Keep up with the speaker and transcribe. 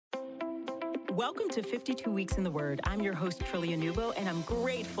Welcome to 52 Weeks in the Word. I'm your host, Trillia Nubo, and I'm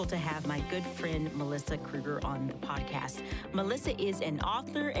grateful to have my good friend, Melissa Kruger, on the podcast. Melissa is an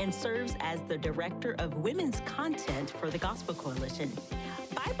author and serves as the Director of Women's Content for the Gospel Coalition.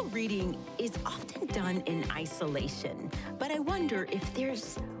 Bible reading is often done in isolation, but I wonder if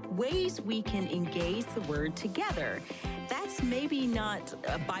there's ways we can engage the Word together. That's maybe not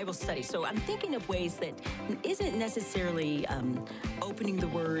a Bible study. So I'm thinking of ways that isn't necessarily opening the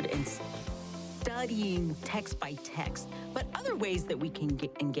Word and studying text by text, but other ways that we can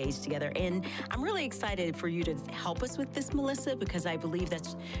get engaged together. And I'm really excited for you to help us with this, Melissa, because I believe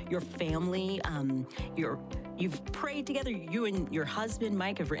that's your family. You've prayed together. You and your husband,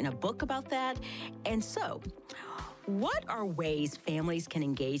 Mike, have written a book about that. And so, what are ways families can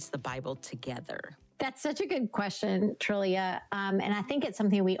engage the Bible together? That's such a good question, Trillia. And I think it's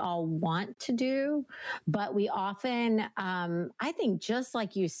something we all want to do, but we often, I think just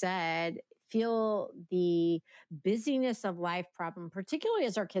like you said, feel the busyness of life problem, particularly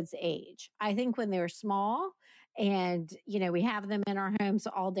as our kids age. I think when they're small and, we have them in our homes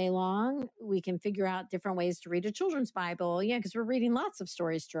all day long, we can figure out different ways to read a children's Bible, because we're reading lots of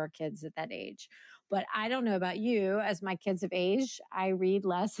stories to our kids at that age. But I don't know about you, as my kids have aged, I read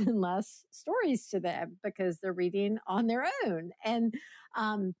less and less stories to them because they're reading on their own. And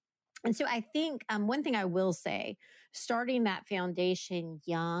so I think one thing I will say, starting that foundation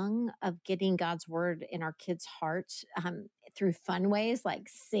young of getting God's word in our kids' hearts through fun ways like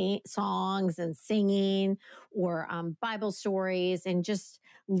songs and singing or Bible stories, and just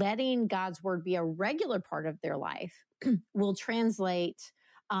letting God's word be a regular part of their life will translate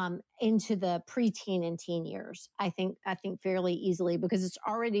into the preteen and teen years. I think fairly easily, because it's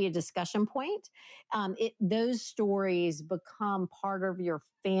already a discussion point. Those stories become part of your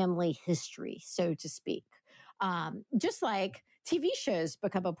family history, so to speak. Just like TV shows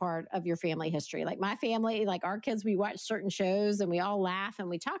become a part of your family history. Like my family, like our kids, we watch certain shows and we all laugh and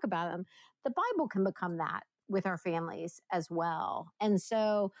we talk about them. The Bible can become that with our families as well. And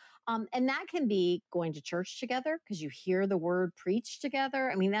so, and that can be going to church together because you hear the word preached together.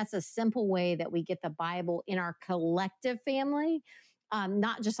 I mean, that's a simple way that we get the Bible in our collective family,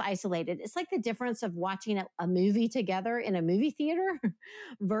 not just isolated. It's like the difference of watching a movie together in a movie theater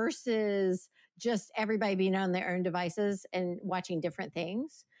versus just everybody being on their own devices and watching different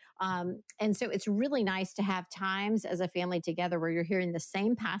things. And so it's really nice to have times as a family together where you're hearing the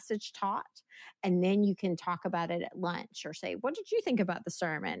same passage taught, and then you can talk about it at lunch or say, what did you think about the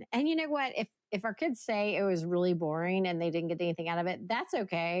sermon? And you know what? If our kids say it was really boring and they didn't get anything out of it, that's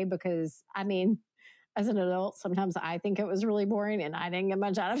okay, because as an adult, sometimes I think it was really boring and I didn't get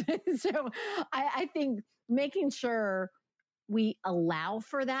much out of it. So I think making sure we allow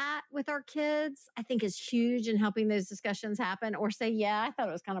for that with our kids, I think is huge in helping those discussions happen, or say, yeah, I thought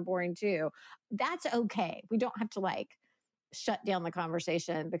it was kind of boring too. That's okay. We don't have to shut down the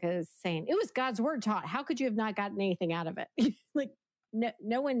conversation because saying it was God's word taught. How could you have not gotten anything out of it?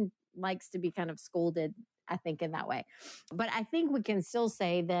 No one likes to be kind of scolded, I think, in that way. But I think we can still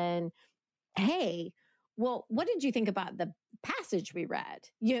say then, hey, well, what did you think about the passage we read?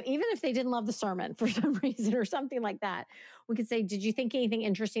 Even if they didn't love the sermon for some reason or something like that, we could say, did you think anything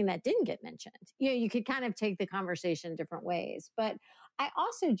interesting that didn't get mentioned? You could kind of take the conversation different ways. But I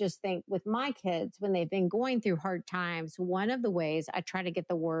also just think with my kids, when they've been going through hard times, one of the ways I try to get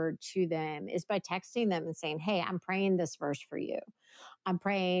the word to them is by texting them and saying, hey, I'm praying this verse for you. I'm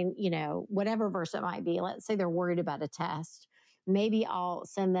praying, whatever verse it might be. Let's say they're worried about a test. Maybe I'll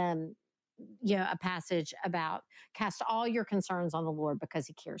send them a passage about cast all your concerns on the Lord because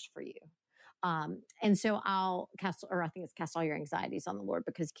he cares for you. And so cast all your anxieties on the Lord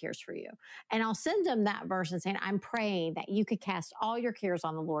because he cares for you. And I'll send them that verse and saying, I'm praying that you could cast all your cares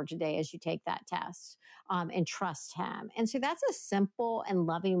on the Lord today as you take that test, and trust him. And so that's a simple and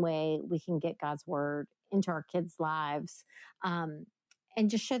loving way we can get God's word into our kids' lives, and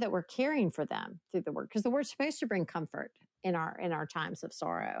just show that we're caring for them through the word, because the word's supposed to bring comfort in our times of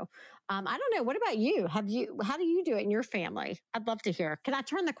sorrow. I don't know. What about you? How do you do it in your family? I'd love to hear. Can I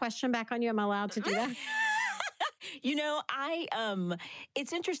turn the question back on you? Am I allowed to do that?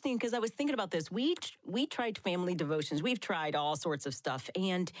 It's interesting because I was thinking about this. We tried family devotions. We've tried all sorts of stuff,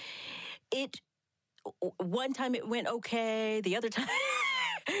 and one time it went okay.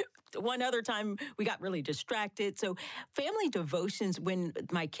 One other time we got really distracted. So family devotions when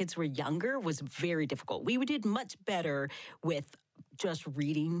my kids were younger was very difficult. We did much better with just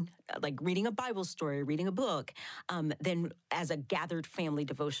reading like reading a Bible story, reading a book, than as a gathered family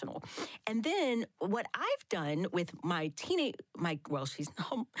devotional. And then what I've done with my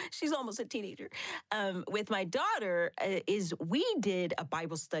she's almost a teenager, with my daughter is we did a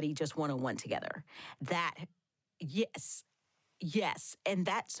Bible study just one-on-one together. Yes. And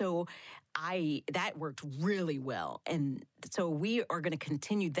that worked really well. And so we are going to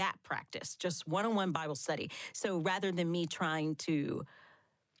continue that practice, just one-on-one Bible study. So rather than me trying to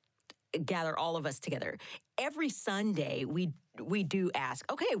gather all of us together, every Sunday we do ask,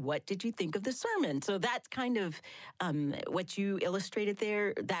 okay, what did you think of the sermon? So that's kind of what you illustrated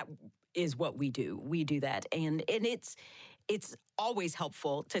there. That is what we do. We do that. And it's always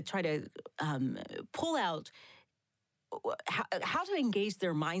helpful to try to pull out how to engage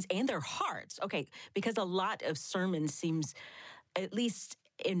their minds and their hearts. Okay, because a lot of sermons seems, at least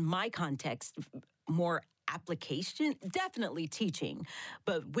in my context, more application, definitely teaching,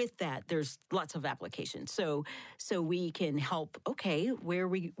 but with that, there's lots of application. So we can help. Okay, where are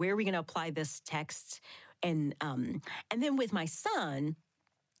we going to apply this text? And then with my son,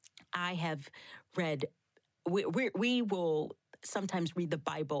 I have read. We will sometimes read the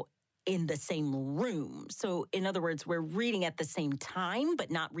Bible in the same room. So in other words, we're reading at the same time,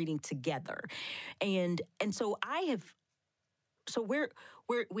 but not reading together. And so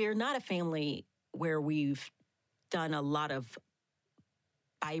we're not a family where we've done a lot of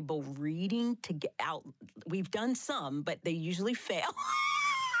Bible reading to get out. We've done some, but they usually fail.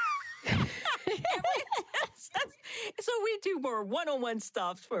 So we do more one-on-one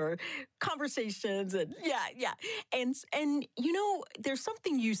stuff for conversations and yeah. And there's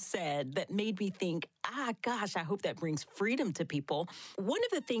something you said that made me think, gosh, I hope that brings freedom to people. One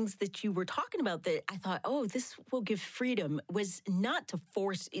of the things that you were talking about that I thought, this will give freedom, was not to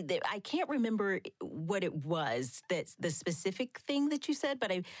force. I can't remember what it was, that's the specific thing that you said,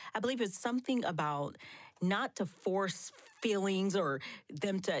 but I believe it's something about not to force feelings or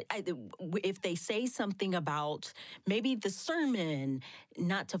them to, if they say something about maybe the sermon,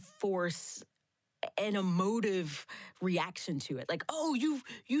 not to force an emotive reaction to it. Like,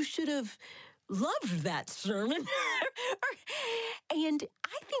 you should have loved that sermon. And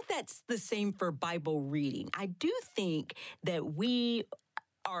I think that's the same for Bible reading. I do think that we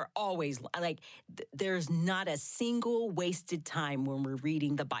are always like, there's not a single wasted time when we're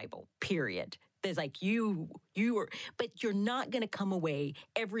reading the Bible, period. There's like but you're not going to come away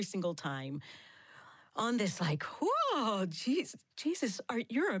every single time on this like, whoa, Jesus,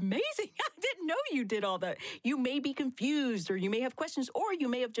 you're amazing. I didn't know you did all that. You may be confused, or you may have questions, or you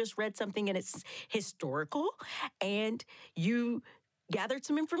may have just read something and it's historical and you gathered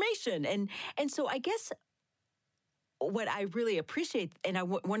some information. And so I guess what I really appreciate, and I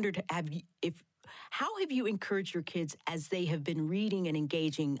wondered, how have you encouraged your kids as they have been reading and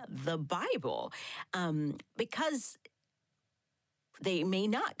engaging the Bible? Because they may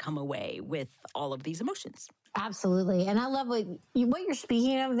not come away with all of these emotions. Absolutely. And I love what you're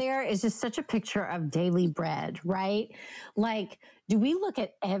speaking of there is just such a picture of daily bread, right? Like, do we look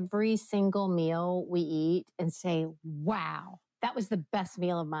at every single meal we eat and say, wow, that was the best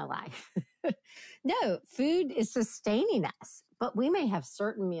meal of my life? No, food is sustaining us, but we may have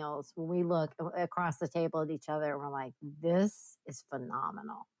certain meals when we look across the table at each other and we're like, this is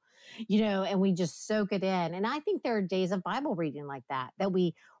phenomenal, and we just soak it in. And I think there are days of Bible reading like that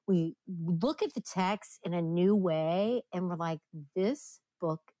we look at the text in a new way and we're like, this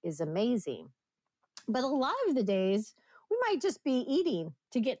book is amazing. But a lot of the days we might just be eating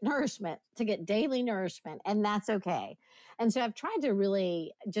to get nourishment, to get daily nourishment, and that's okay. And so I've tried to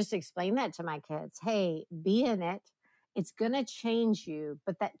really just explain that to my kids. Hey, be in it. It's going to change you,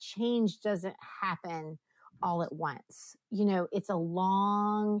 but that change doesn't happen all at once. It's a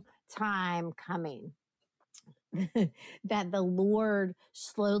long time coming that the Lord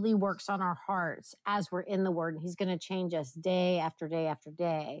slowly works on our hearts as we're in the Word, and He's going to change us day after day after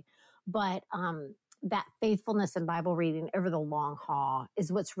day. But that faithfulness in Bible reading over the long haul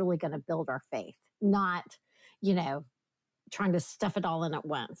is what's really going to build our faith, not, trying to stuff it all in at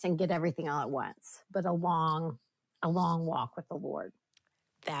once and get everything all at once, but a long walk with the Lord.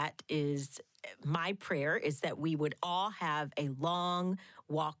 That is my prayer, is that we would all have a long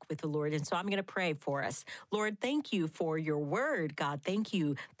walk with the Lord. And so I'm going to pray for us. Lord, thank you for your word, God. Thank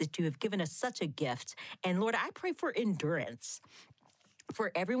you that you have given us such a gift. And Lord, I pray for endurance. For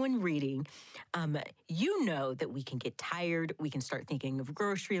everyone reading, you know that we can get tired. We can start thinking of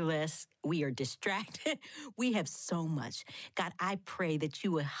grocery lists. We are distracted. We have so much. God, I pray that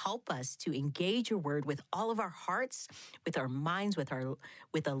you will help us to engage your word with all of our hearts, with our minds, with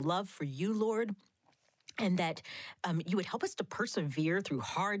a love for you, Lord. and that you would help us to persevere through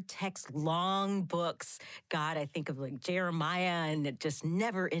hard text, long books. God, I think of like Jeremiah and just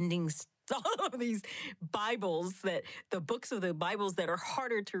never-ending all of these Bibles, that the books of the Bibles that are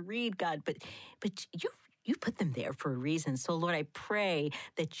harder to read, God, but you put them there for a reason. So, Lord, I pray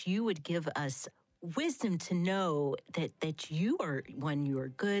that you would give us wisdom to know that you are, when you are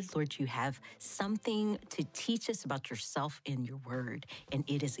good, Lord, you have something to teach us about yourself in your word, and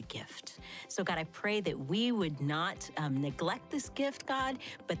it is a gift. So, God, I pray that we would not neglect this gift, God,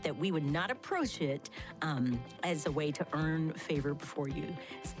 but that we would not approach it as a way to earn favor before you.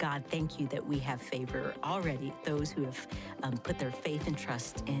 God, thank you that we have favor already, those who have put their faith and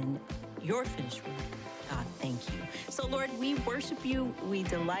trust in your finished work. God, thank you. So, Lord, we worship you. We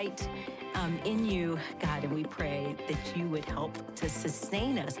delight in you, God, and we pray that you would help to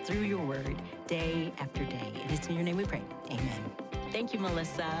sustain us through your word day after day. It is in your name we pray. Amen. Thank you,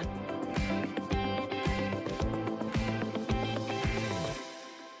 Melissa.